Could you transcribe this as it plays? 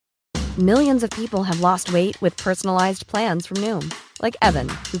Millions of people have lost weight with personalized plans from Noom. Like Evan,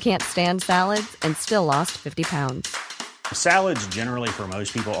 who can't stand salads and still lost 50 pounds. Salads generally for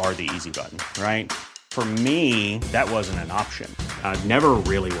most people are the easy button, right? For me, that wasn't an option. I never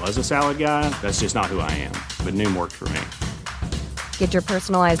really was a salad guy. That's just not who I am. But Noom worked for me. Get your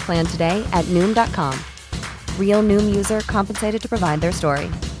personalized plan today at Noom.com. Real Noom user compensated to provide their story.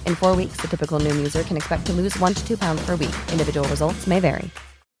 In 4 weeks, the typical Noom user can expect to lose 1 to 2 pounds per week. Individual results may vary.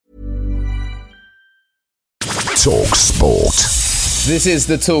 talkSPORT. This is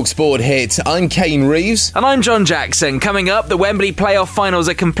the talkSPORT hit. I'm Kane Reeves. And I'm John Jackson. Coming up, the Wembley playoff finals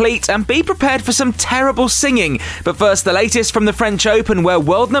are complete, and be prepared for some terrible singing. But first, the latest from the French Open, where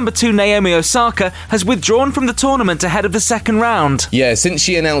world number 2 Naomi Osaka has withdrawn from the tournament ahead of the second round. Yeah, since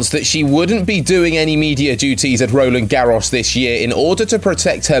she announced that she wouldn't be doing any media duties at Roland Garros this year in order to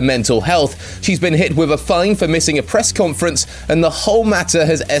protect her mental health, she's been hit with a fine for missing a press conference, and the whole matter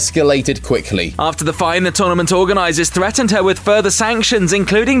has escalated quickly. After the fine, the tournament organisers threatened her with further sanctions,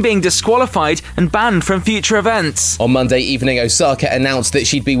 including being disqualified and banned from future events. On Monday evening, Osaka announced that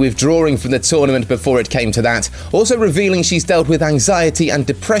she'd be withdrawing from the tournament before it came to that, also revealing she's dealt with anxiety and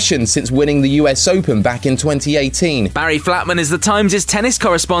depression since winning the US Open back in 2018. Barry Flatman is the Times' tennis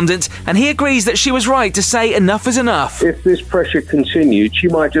correspondent, and he agrees that she was right to say enough is enough. If this pressure continued, she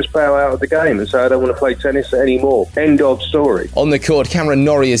might just bow out of the game and say, I don't want to play tennis anymore. End of story. On the court, Cameron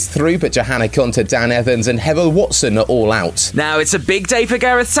Norrie is through, but Johanna Konta, Dan Evans and Heather Watson are all out. Now it's a big day for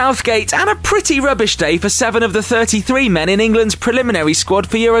Gareth Southgate and a pretty rubbish day for 7 of the 33 men in England's preliminary squad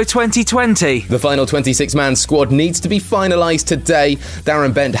for Euro 2020. The final 26-man squad needs to be finalised today.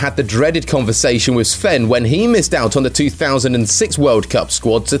 Darren Bent had the dreaded conversation with Sven when he missed out on the 2006 World Cup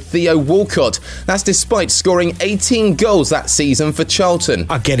squad to Theo Walcott. That's despite scoring 18 goals that season for Charlton.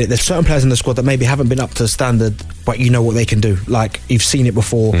 I get it. There's certain players in the squad that maybe haven't been up to standard, but you know what they can do. Like, you've seen it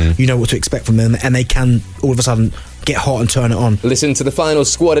before, you know what to expect from them, and they can all of a sudden get hot and turn it on. Listen to the final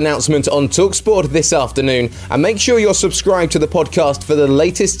squad announcement on talkSPORT this afternoon, and make sure you're subscribed to the podcast for the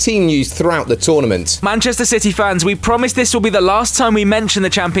latest team news throughout the tournament. Manchester City fans, we promise this will be the last time we mention the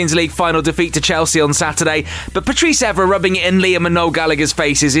Champions League final defeat to Chelsea on Saturday, but Patrice Evra rubbing it in Liam and Noel Gallagher's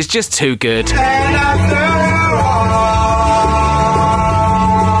faces is just too good.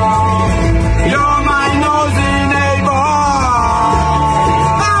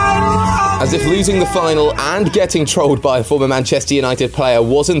 As if losing the final and getting trolled by a former Manchester United player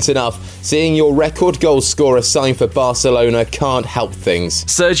wasn't enough, seeing your record goal scorer sign for Barcelona can't help things.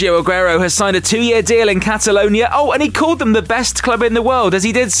 Sergio Aguero has signed a 2-year deal in Catalonia. Oh, and he called them the best club in the world as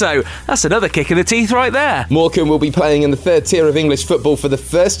he did so. That's another kick in the teeth right there. Morecambe will be playing in the third tier of English football for the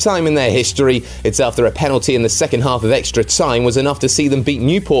first time in their history. It's after a penalty in the second half of extra time was enough to see them beat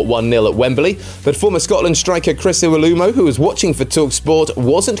Newport 1-0 at Wembley. But former Scotland striker Chris Iwelumo, who was watching for talkSPORT,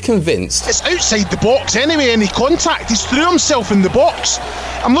 wasn't convinced. It's outside the box anyway, any contact. He's threw himself in the box.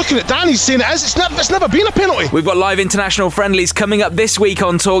 I'm looking at Dan, he's saying it is. It's never been a penalty. We've got live international friendlies coming up this week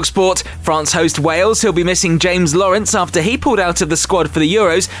on talkSPORT. France host Wales. He'll be missing James Lawrence after he pulled out of the squad for the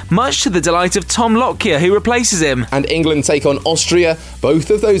Euros, much to the delight of Tom Lockyer, who replaces him. And England take on Austria. Both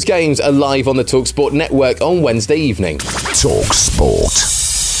of those games are live on the talkSPORT network on Wednesday evening. talkSPORT.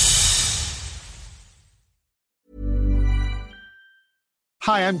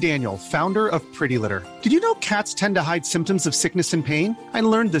 Hi, I'm Daniel, founder of Pretty Litter. Did you know cats tend to hide symptoms of sickness and pain? I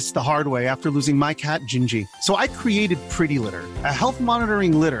learned this the hard way after losing my cat, Gingy. So I created Pretty Litter, a health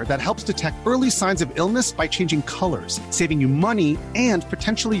monitoring litter that helps detect early signs of illness by changing colors, saving you money and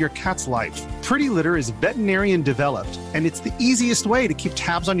potentially your cat's life. Pretty Litter is veterinarian developed, and it's the easiest way to keep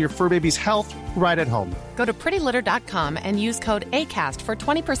tabs on your fur baby's health right at home. Go to prettylitter.com and use code ACAST for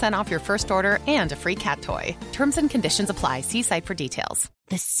 20% off your first order and a free cat toy. Terms and conditions apply. See site for details.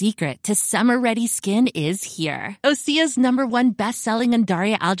 The secret to summer-ready skin is here. Osea's #1 best-selling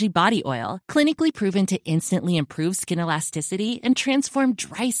Undaria Algae Body Oil, clinically proven to instantly improve skin elasticity and transform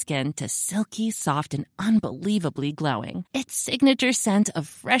dry skin to silky, soft, and unbelievably glowing. Its signature scent of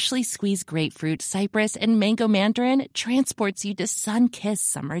freshly squeezed grapefruit, cypress, and mango mandarin transports you to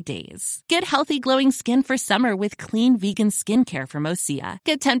sun-kissed summer days. Get healthy, glowing skin for summer with clean vegan skincare from Osea.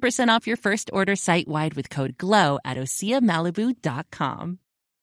 Get 10% off your first order site-wide with code GLOW at OseaMalibu.com.